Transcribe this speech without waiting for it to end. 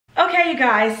Okay, you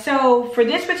guys, so for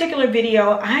this particular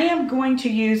video, I am going to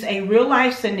use a real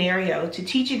life scenario to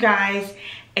teach you guys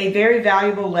a very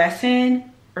valuable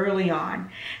lesson early on.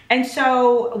 And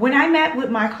so when I met with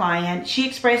my client, she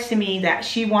expressed to me that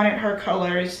she wanted her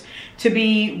colors to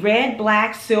be red,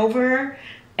 black, silver,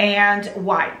 and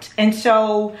white. And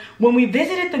so when we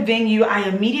visited the venue, I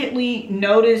immediately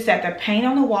noticed that the paint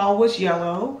on the wall was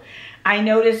yellow. I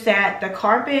noticed that the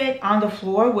carpet on the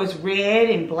floor was red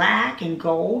and black and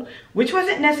gold, which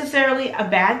wasn't necessarily a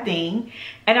bad thing.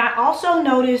 And I also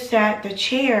noticed that the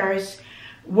chairs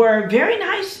were very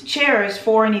nice chairs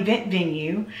for an event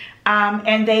venue.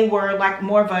 And they were like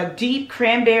more of a deep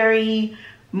cranberry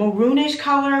maroonish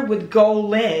color with gold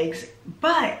legs.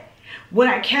 But what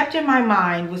I kept in my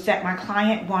mind was that my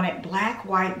client wanted black,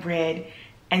 white, red,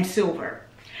 and silver.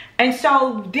 And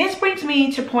so this brings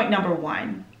me to point number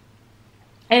one.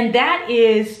 And that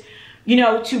is,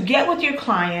 to get with your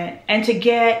client and to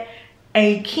get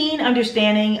a keen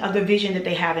understanding of the vision that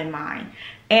they have in mind.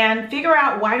 And figure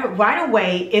out right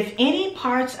away if any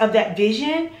parts of that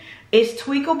vision is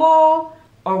tweakable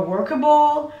or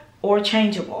workable or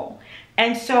changeable.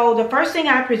 And so the first thing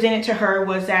I presented to her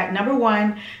was that number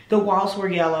one, the walls were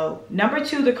yellow. Number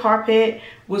two, the carpet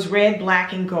was red,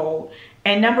 black, and gold.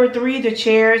 And number three, the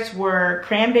chairs were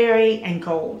cranberry and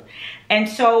gold. And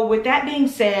so with that being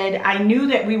said, I knew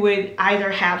that we would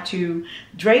either have to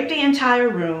drape the entire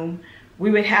room, we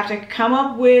would have to come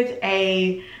up with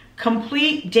a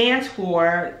complete dance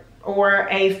floor or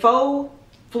a faux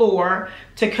floor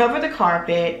to cover the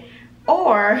carpet,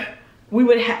 or we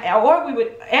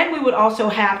would also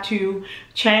have to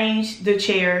change the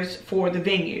chairs for the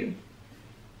venue.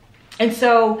 And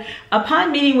so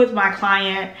upon meeting with my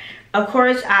client, of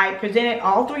course, I presented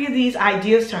all three of these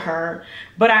ideas to her,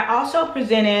 but I also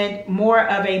presented more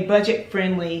of a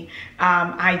budget-friendly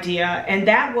idea, and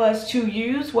that was to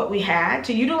use what we had,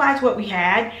 to utilize what we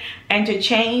had, and to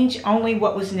change only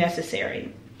what was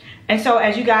necessary. And so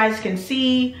as you guys can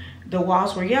see, the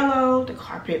walls were yellow, the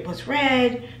carpet was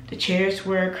red, the chairs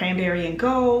were cranberry and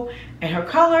gold, and her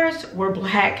colors were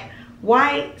black,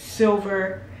 white,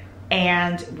 silver,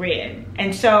 and red.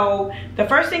 And so the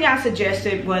first thing I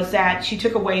suggested was that she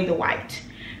took away the white.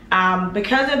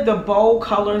 Because of the bold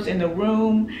colors in the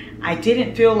room, I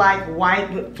didn't feel like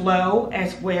white would flow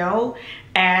as well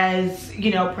as,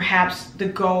 perhaps the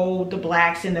gold, the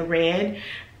blacks, and the red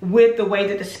with the way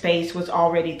that the space was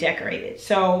already decorated.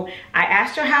 So I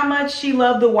asked her how much she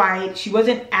loved the white. She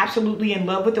wasn't absolutely in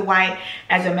love with the white.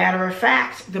 As a matter of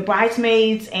fact, the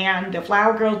bridesmaids and the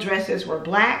flower girl dresses were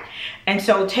black. And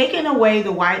so taking away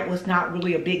the white was not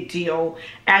really a big deal,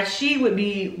 as she would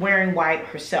be wearing white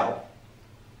herself.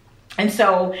 And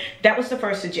so that was the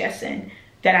first suggestion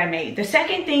that I made. The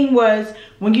second thing was,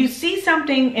 when you see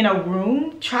something in a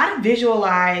room, try to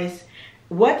visualize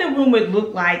what the room would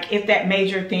look like if that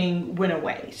major thing went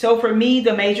away. So for me,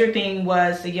 the major thing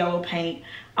was the yellow paint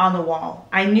on the wall.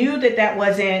 I knew that that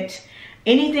wasn't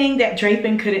anything that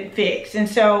draping couldn't fix. And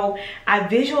so I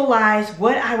visualized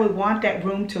what I would want that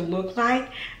room to look like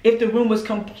if the room was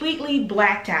completely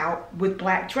blacked out with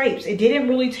black drapes. It didn't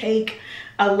really take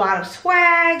a lot of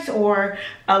swags or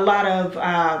a lot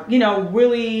of,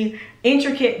 really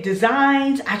intricate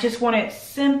designs. I just wanted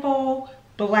simple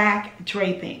black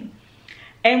draping.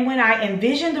 And when I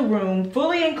envisioned the room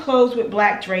fully enclosed with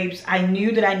black drapes, I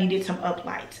knew that I needed some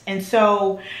uplights. And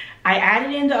so I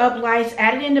added in the uplights,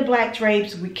 added in the black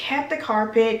drapes. We kept the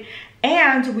carpet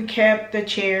and we kept the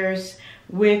chairs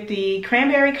with the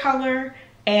cranberry color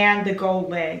and the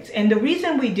gold legs. And the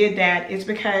reason we did that is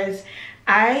because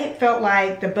I felt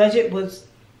like the budget was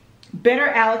better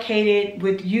allocated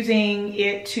with using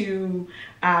it to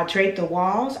drape the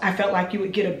walls. I felt like you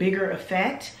would get a bigger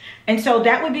effect. And so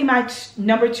that would be my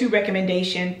number two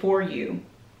recommendation for you.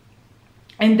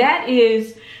 And that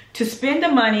is to spend the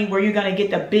money where you're going to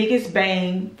get the biggest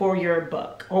bang for your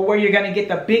buck, or where you're going to get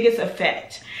the biggest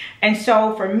effect. And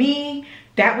so for me,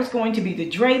 that was going to be the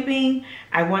draping.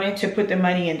 I wanted to put the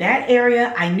money in that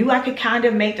area. I knew I could kind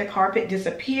of make the carpet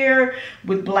disappear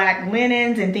with black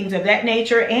linens and things of that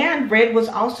nature. And red was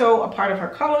also a part of her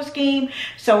color scheme.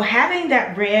 So having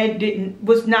that red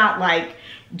was not like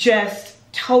just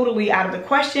totally out of the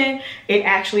question. It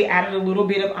actually added a little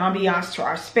bit of ambiance to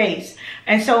our space.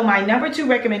 And so my number two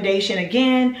recommendation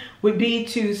again would be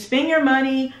to spend your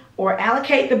money or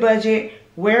allocate the budget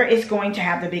where it's going to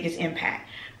have the biggest impact.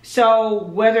 So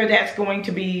whether that's going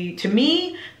to be, to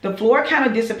me, the floor kind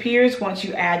of disappears once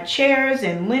you add chairs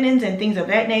and linens and things of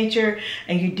that nature,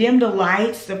 and you dim the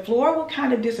lights, the floor will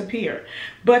kind of disappear.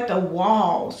 But the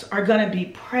walls are going to be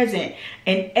present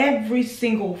in every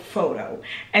single photo.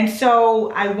 And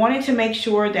so I wanted to make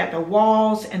sure that the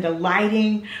walls and the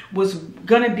lighting was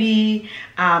going to be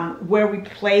where we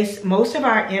place most of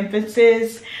our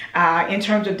emphasis in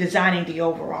terms of designing the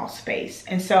overall space.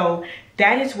 And so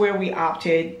that is where we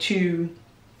opted to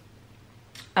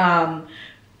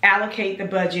allocate the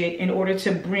budget in order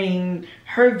to bring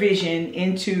her vision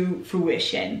into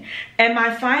fruition. And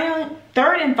my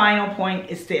third and final point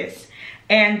is this,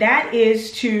 and that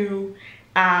is to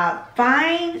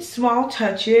find small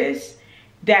touches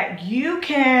that you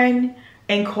can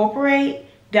incorporate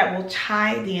that will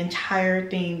tie the entire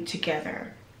theme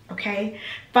together. Okay?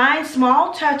 Find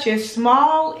small touches,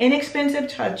 small, inexpensive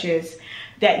touches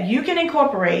that you can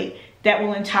incorporate that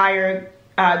will tie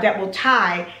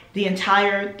the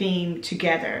entire theme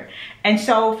together. And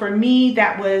so for me,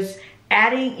 that was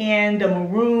adding in the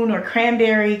maroon or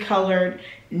cranberry colored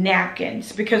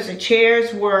napkins, because the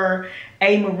chairs were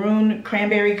a maroon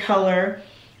cranberry color.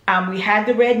 We had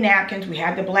the red napkins, we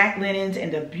had the black linens,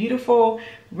 and the beautiful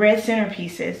red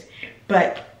centerpieces.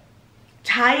 But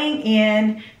tying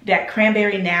in that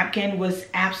cranberry napkin was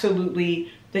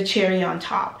absolutely the cherry on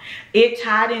top. It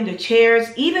tied in the chairs,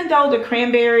 even though the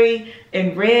cranberry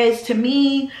and reds, to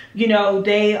me, you know,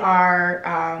 they are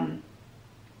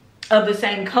of the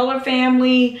same color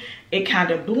family. It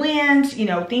kind of blends, you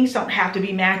know, things don't have to be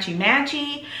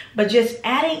matchy-matchy, but just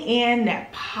adding in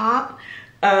that pop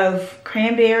of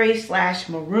cranberry /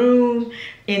 maroon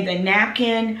in the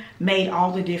napkin made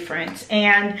all the difference.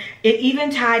 And it even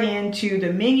tied into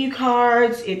the menu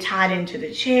cards, it tied into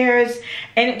the chairs,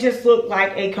 and it just looked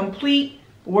like a complete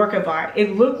work of art.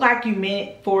 It looked like you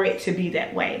meant for it to be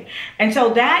that way. And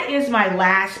so that is my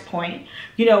last point.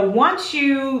 You know, once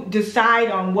you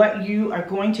decide on what you are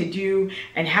going to do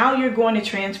and how you're going to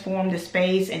transform the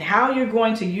space and how you're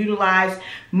going to utilize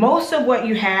most of what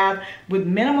you have with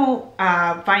minimal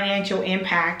financial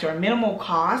impact or minimal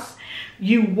costs,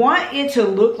 you want it to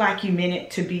look like you meant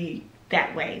it to be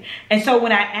that way. And so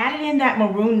when I added in that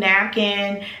maroon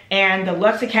napkin and the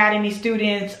Lux Academy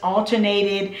students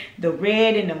alternated the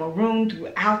red and the maroon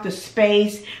throughout the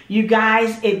space, you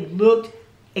guys, it looked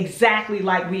exactly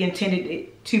like we intended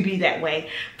it to be that way.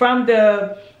 From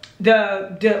the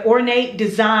ornate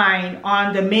design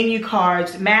on the menu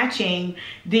cards matching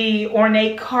the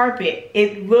ornate carpet,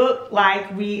 it looked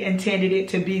like we intended it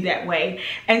to be that way.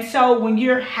 And so when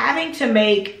you're having to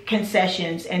make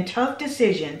concessions and tough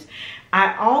decisions,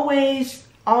 I always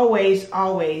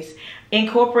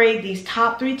incorporate these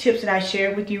top 3 tips that I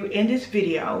shared with you in this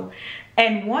video.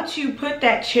 And once you put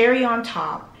that cherry on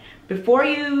top, before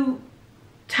you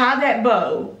tie that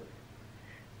bow,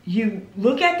 you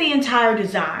look at the entire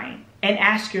design and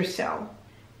ask yourself,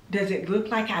 does it look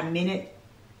like I meant it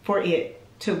for it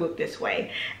to look this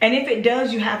way? And if it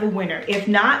does, you have a winner. If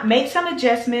not, make some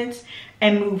adjustments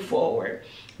and move forward.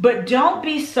 But don't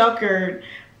be suckered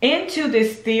into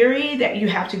this theory that you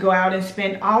have to go out and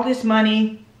spend all this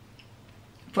money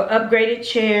for upgraded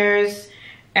chairs,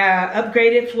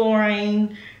 upgraded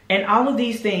flooring, and all of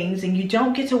these things, and you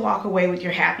don't get to walk away with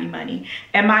your happy money.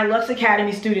 And my Lux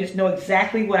Academy students know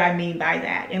exactly what I mean by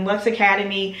that. In Lux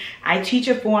Academy, I teach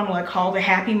a formula called the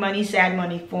Happy Money, Sad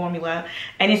Money formula,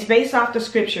 and it's based off the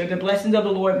scripture, the blessings of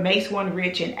the Lord makes one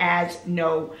rich and adds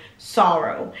no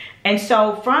sorrow. And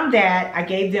so from that, I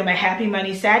gave them a Happy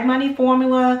Money, Sad Money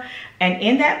formula, and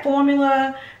in that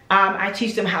formula, I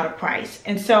teach them how to price.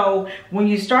 And so when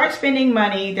you start spending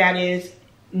money that is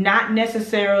not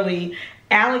necessarily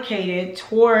allocated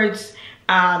towards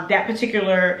that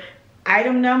particular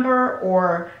item number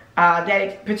or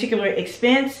that particular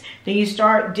expense, then you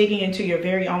start digging into your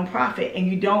very own profit and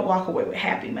you don't walk away with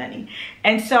happy money.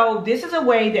 And so this is a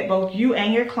way that both you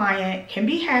and your client can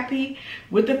be happy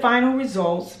with the final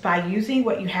results by using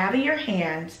what you have in your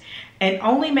hands and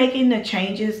only making the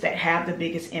changes that have the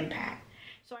biggest impact.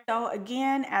 So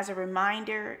again, as a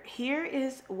reminder, here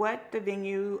is what the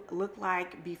venue looked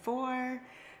like before.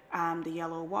 The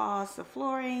yellow walls, the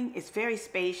flooring, it's very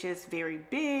spacious, very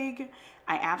big.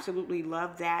 I absolutely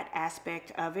love that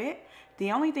aspect of it.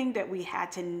 The only thing that we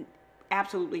had to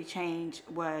absolutely change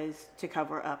was to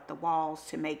cover up the walls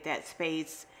to make that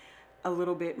space a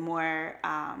little bit more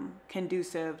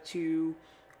conducive to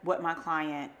what my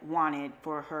client wanted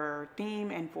for her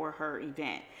theme and for her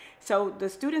event. So the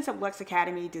students of Lux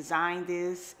Academy designed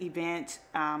this event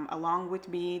along with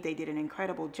me. They did an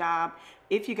incredible job.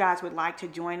 If you guys would like to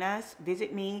join us,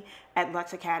 visit me at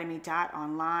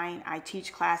luxacademy.online. I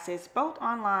teach classes both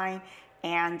online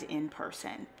and in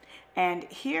person. And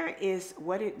here is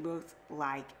what it looks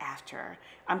like after.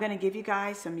 I'm going to give you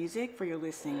guys some music for your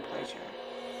listening pleasure.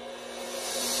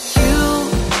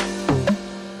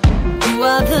 You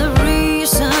are the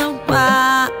reason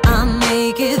why I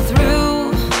make it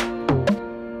through.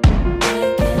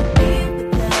 I can't live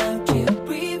without you,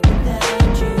 breathe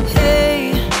without you.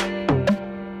 Hey,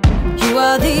 you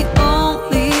are the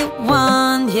only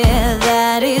one, yeah,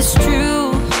 that is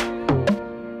true.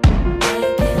 I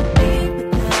can't live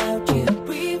without you,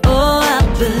 breathe without you. Oh, I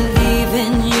believe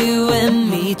in you and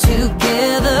me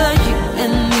together, you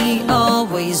and me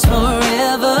always,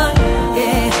 forever.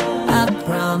 Yeah, I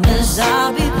promise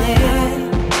I'll be there.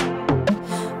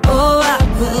 Oh, I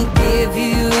will give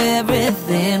you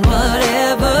everything,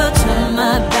 whatever. Turn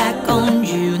my back on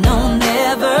you, no,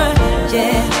 never.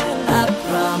 Yeah, I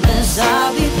promise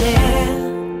I'll be there.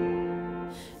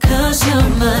 'Cause you're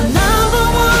my number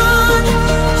one.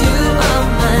 You are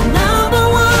my number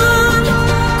one.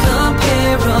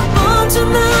 Comparable to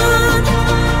none.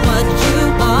 What you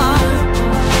are.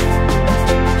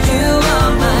 You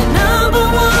are my number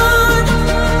one.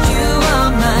 You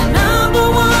are my number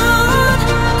one.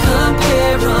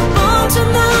 Comparable to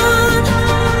none.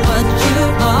 What you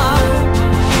are.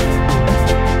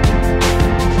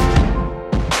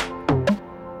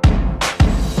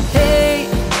 Hey,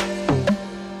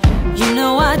 you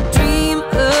know I dream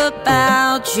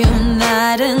about you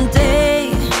night and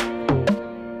day.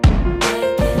 I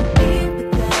can't live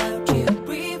without you,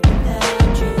 breathe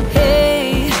without you.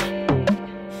 Hey,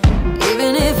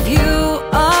 even if you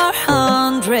are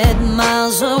 100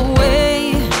 miles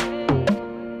away,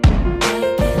 I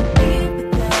can't live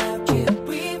without you,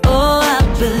 breathe. Oh, I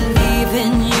believe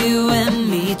in you and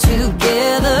me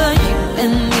together, you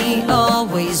and me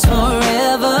always,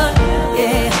 forever.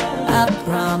 Yeah, I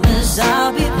promise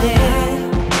I'll be there.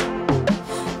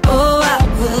 Oh, I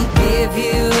will give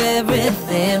you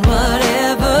everything,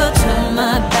 whatever. Turn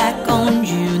my back on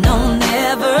you, no,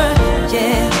 never.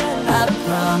 Yeah, I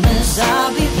promise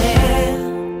I'll be there.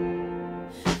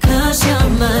 'Cause you're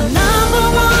my number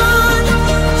one.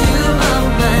 You are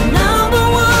my number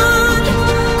one.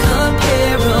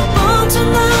 Comparable to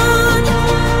none.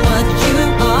 What you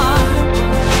are.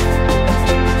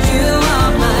 You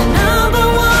are my number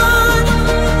one.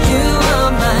 You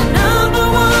are my number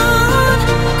one.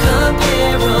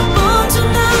 Comparable to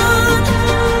none.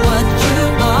 What you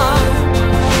are.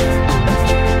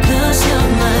 'Cause you're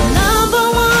my number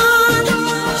one.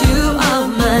 You are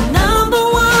my number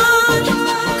one.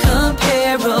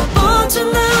 Comparable to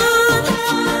none.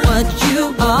 What you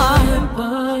are.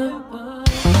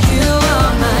 You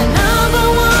are my number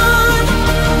one.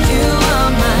 You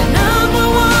are my number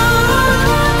one.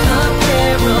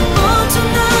 Comparable to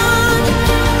none.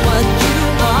 What you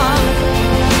are.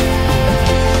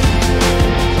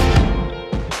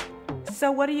 So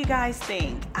what do you guys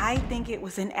think? I think it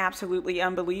was an absolutely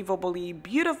unbelievably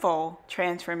beautiful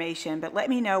transformation, but let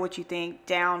me know what you think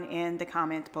down in the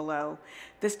comments below.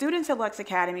 The students at Lux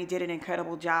Academy did an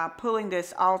incredible job pulling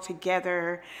this all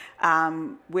together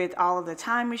with all of the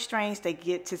time restraints. They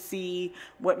get to see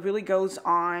what really goes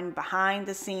on behind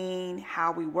the scene,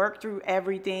 how we work through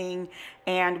everything,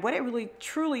 and what it really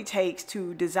truly takes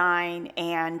to design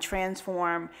and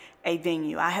transform a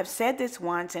venue. I have said this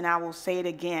once and I will say it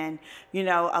again. You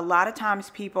know, a lot of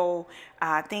times people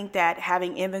think that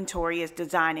having inventory is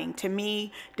designing. To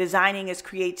me, designing is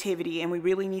creativity, and we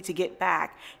really need to get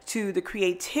back to the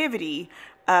creativity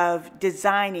of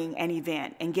designing an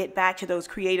event and get back to those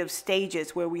creative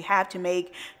stages where we have to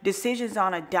make decisions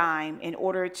on a dime in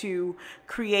order to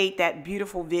create that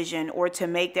beautiful vision or to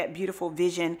make that beautiful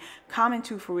vision come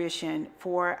into fruition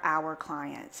for our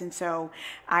clients. And so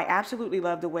I absolutely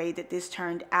love the way that this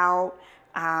turned out.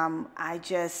 I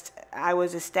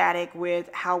was ecstatic with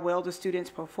how well the students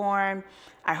performed.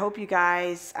 I hope you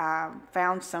guys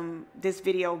found this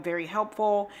video very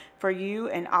helpful for you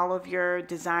and all of your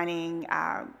designing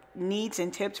needs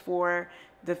and tips for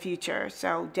the future.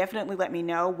 So definitely let me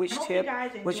know which tip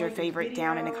was your favorite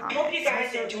down in the comments. I hope you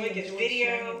guys enjoyed this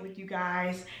video with you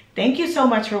guys. Thank you so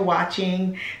much for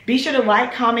watching. Be sure to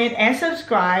like, comment, and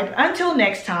subscribe. Until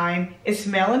next time, it's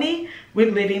Melanie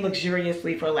with Living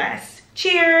Luxuriously for Less.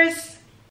 Cheers!